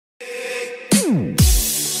Hello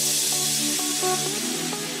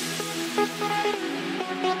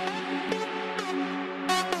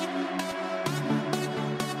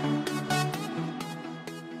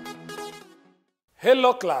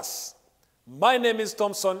class, my name is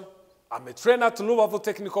Thompson. I'm a trainer to Louisville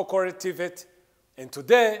Technical College TVET, and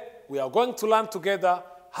today we are going to learn together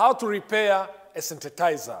how to repair a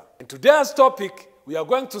synthesizer. In today's topic, we are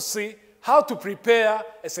going to see how to prepare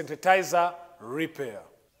a synthesizer repair.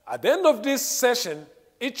 At the end of this session,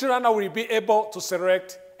 each learner will be able to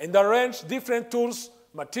select and arrange different tools,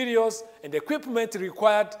 materials, and equipment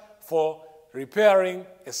required for repairing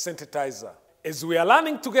a synthesizer. As we are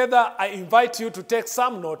learning together, I invite you to take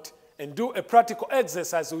some note and do a practical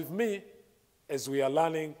exercise with me as we are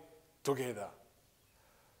learning together.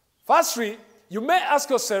 Firstly, you may ask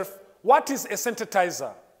yourself, what is a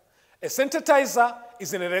synthesizer? A synthesizer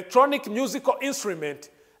is an electronic musical instrument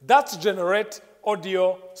that generates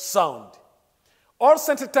audio sound. All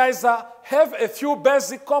synthesizers have a few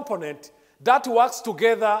basic components that work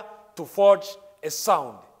together to forge a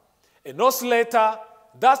sound. An oscillator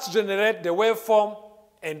that generates the waveform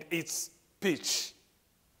and its pitch.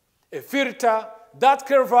 A filter that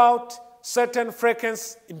carves out certain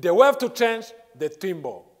frequencies in the wave to change the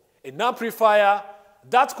timbre. An amplifier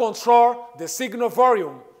that controls the signal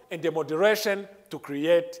volume and the modulation to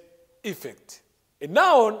create effect. And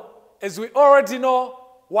now, as we already know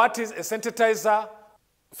what is a synthesizer,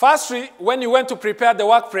 firstly, when you want to prepare the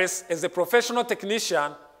workplace as a professional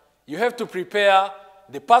technician, you have to prepare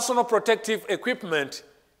the personal protective equipment,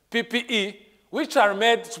 PPE, which are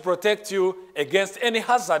made to protect you against any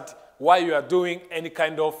hazard while you are doing any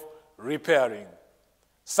kind of repairing,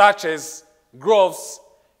 such as gloves,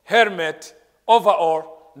 helmet,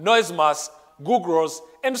 overall, noise mask, goggles,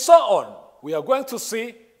 and so on. We are going to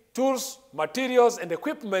see tools, materials, and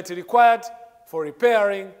equipment required for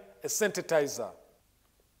repairing a synthesizer.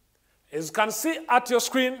 As you can see at your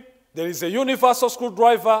screen, there is a universal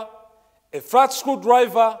screwdriver, a flat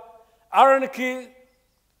screwdriver, Allen key,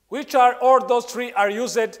 which are all those three are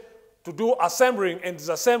used to do assembling and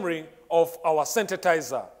disassembling of our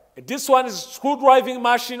synthesizer. This one is a screwdriving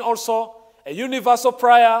machine also, a universal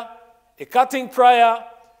plier, a cutting plier,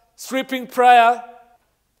 stripping plier,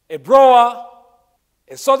 a blower,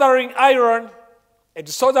 a soldering iron, a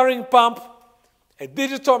desoldering pump, a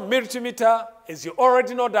digital multimeter, as you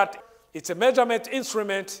already know that it's a measurement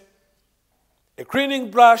instrument, a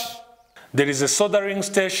cleaning brush, there is a soldering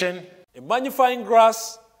station, a magnifying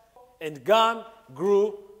glass, and gun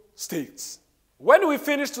glue sticks. When we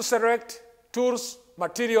finish to select tools,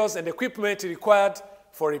 materials, and equipment required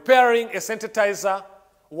for repairing a synthesizer,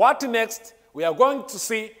 what next? We are going to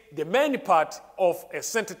see the main part of a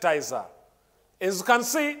synthesizer. As you can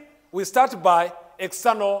see, we start by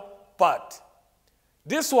external part.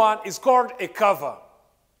 This one is called a cover.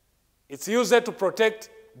 It's used to protect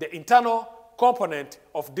the internal component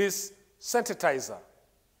of this synthesizer.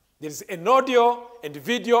 There is an audio and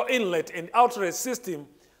video inlet and outlet system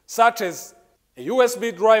such as a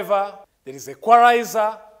USB driver, there is a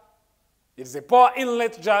equalizer, there is a power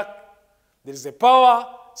inlet jack, there is a power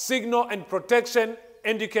signal and protection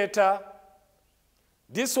indicator.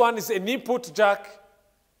 This one is an input jack,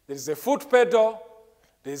 there is a foot pedal,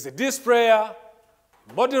 there is a displayer,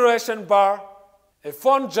 modulation bar, a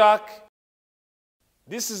phone jack.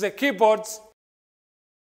 This is a keyboard,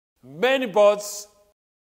 many boards,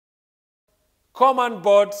 command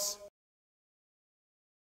boards.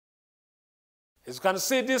 As you can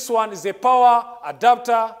see, this one is a power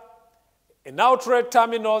adapter, an outlet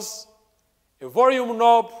terminals, a volume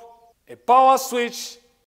knob, a power switch,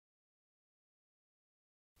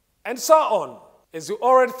 and so on. As you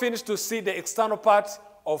already finished to see the external part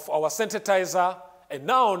of our synthesizer, and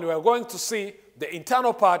now we are going to see the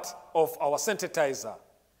internal part of our synthesizer.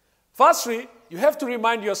 Firstly, you have to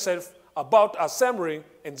remind yourself about assembling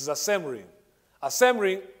and disassembling.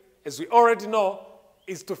 Assembling, as we already know,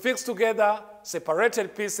 is to fix together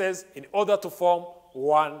separated pieces in order to form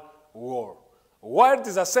one whole. While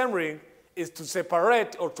disassembling is to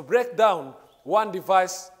separate or to break down one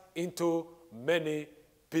device into many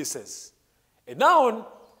pieces. And now,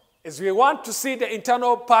 as we want to see the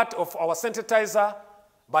internal part of our synthesizer,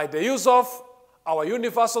 by the use of our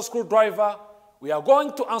universal screwdriver, we are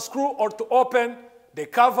going to unscrew or to open the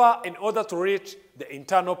cover in order to reach the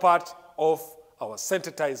internal part of our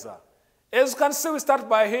synthesizer. As you can see, we start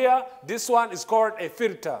by here. This one is called a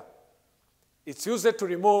filter. It's used to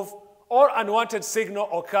remove all unwanted signal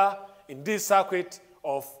occur in this circuit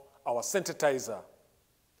of our synthesizer.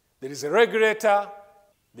 There is a regulator,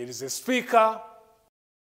 there is a speaker,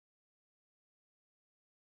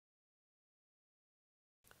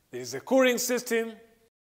 There is a cooling system.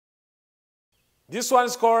 This one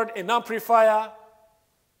is called an amplifier.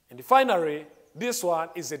 And finally, this one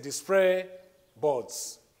is a display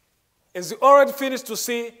boards. As you already finished to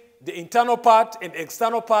see the internal part and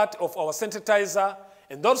external part of our synthesizer,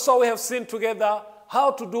 and also we have seen together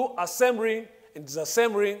how to do assembling and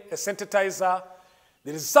disassembling a synthesizer.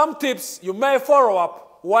 There is some tips you may follow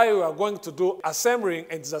up while you are going to do assembling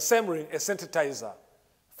and disassembling a synthesizer.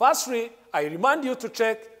 Firstly, I remind you to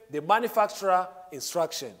check the manufacturer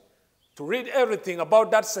instruction to read everything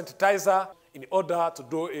about that synthesizer in order to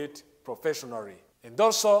do it professionally. And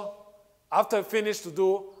also, after you finish to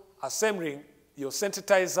do assembling your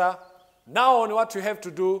synthesizer, now on what you have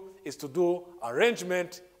to do is to do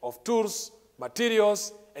arrangement of tools,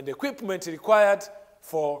 materials, and equipment required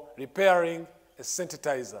for repairing a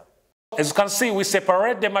synthesizer. As you can see, we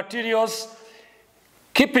separate the materials,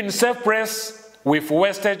 keep in safe place with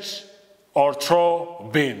wastage or throw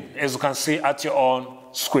bin, as you can see at your own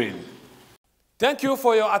screen. Thank you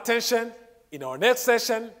for your attention. In our next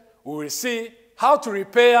session, we will see how to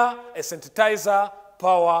repair a synthesizer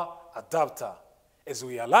power adapter. As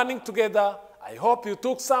we are learning together, I hope you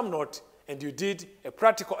took some note and you did a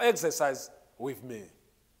practical exercise with me.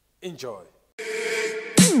 Enjoy.